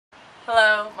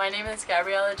Hello, my name is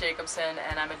Gabriella Jacobson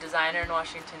and I'm a designer in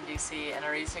Washington, D.C. and a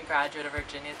recent graduate of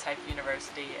Virginia Tech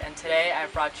University. And today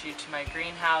I've brought you to my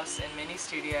greenhouse and mini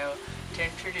studio to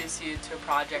introduce you to a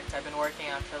project I've been working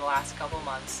on for the last couple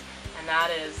months, and that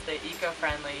is the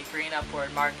eco-friendly Green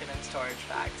Upward market and storage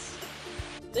bags.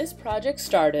 This project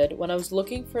started when I was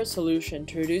looking for a solution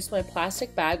to reduce my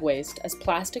plastic bag waste, as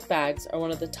plastic bags are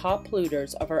one of the top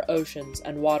polluters of our oceans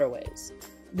and waterways.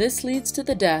 This leads to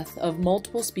the death of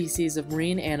multiple species of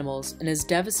marine animals and is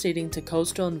devastating to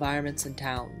coastal environments and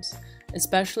towns,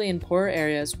 especially in poorer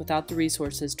areas without the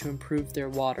resources to improve their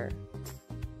water.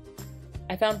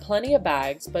 I found plenty of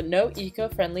bags, but no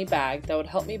eco-friendly bag that would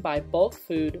help me buy bulk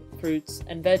food, fruits,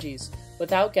 and veggies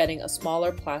without getting a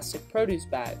smaller plastic produce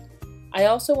bag. I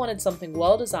also wanted something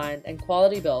well-designed and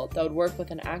quality built that would work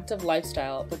with an active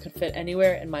lifestyle but could fit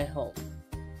anywhere in my home.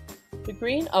 The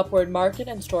Green Upward market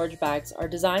and storage bags are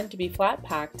designed to be flat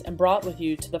packed and brought with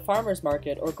you to the farmer's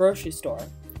market or grocery store.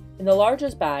 In the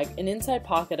largest bag, an inside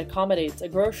pocket accommodates a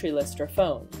grocery list or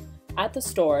phone. At the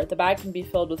store, the bag can be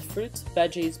filled with fruits,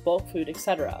 veggies, bulk food,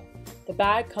 etc. The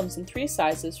bag comes in 3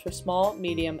 sizes for small,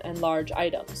 medium, and large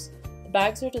items. The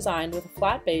bags are designed with a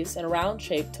flat base and a round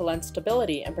shape to lend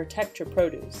stability and protect your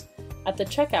produce. At the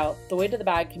checkout, the weight of the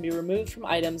bag can be removed from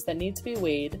items that need to be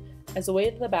weighed, as the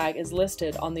weight of the bag is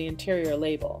listed on the interior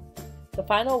label. The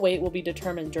final weight will be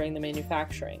determined during the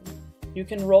manufacturing. You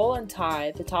can roll and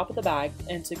tie the top of the bag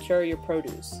and secure your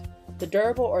produce. The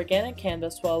durable organic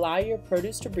canvas will allow your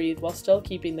produce to breathe while still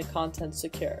keeping the contents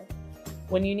secure.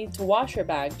 When you need to wash your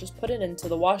bag, just put it into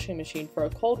the washing machine for a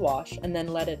cold wash and then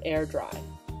let it air dry.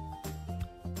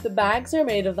 The bags are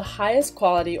made of the highest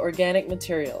quality organic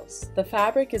materials. The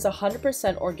fabric is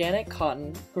 100% organic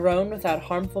cotton, grown without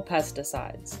harmful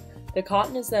pesticides. The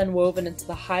cotton is then woven into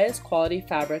the highest quality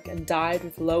fabric and dyed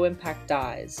with low-impact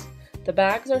dyes. The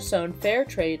bags are sewn fair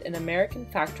trade in an American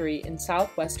factory in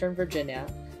southwestern Virginia,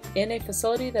 in a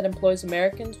facility that employs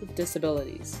Americans with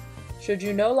disabilities. Should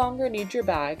you no longer need your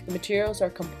bag, the materials are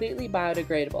completely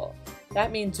biodegradable.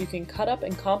 That means you can cut up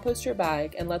and compost your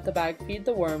bag and let the bag feed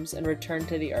the worms and return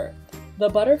to the earth. The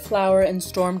Butterflower and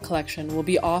Storm collection will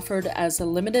be offered as a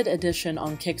limited edition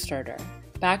on Kickstarter.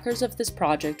 Backers of this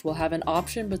project will have an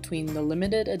option between the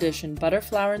limited edition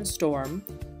Butterflower and Storm,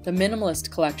 the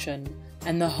Minimalist collection,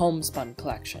 and the Homespun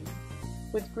collection.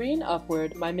 With Green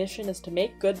Upward, my mission is to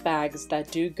make good bags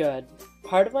that do good.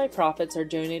 Part of my profits are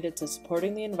donated to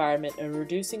supporting the environment and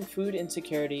reducing food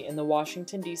insecurity in the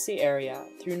Washington, D.C. area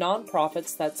through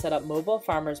nonprofits that set up mobile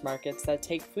farmers markets that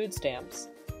take food stamps,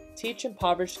 teach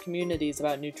impoverished communities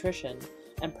about nutrition,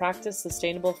 and practice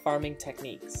sustainable farming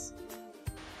techniques.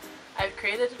 I've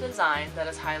created a design that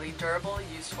is highly durable,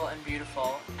 useful, and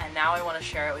beautiful, and now I want to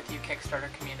share it with you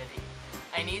Kickstarter community.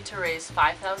 I need to raise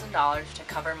 $5,000 to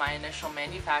cover my initial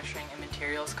manufacturing and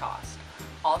materials cost.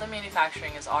 All the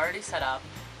manufacturing is already set up,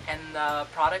 and the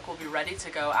product will be ready to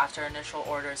go after initial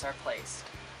orders are placed.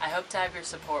 I hope to have your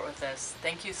support with this.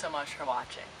 Thank you so much for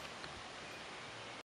watching.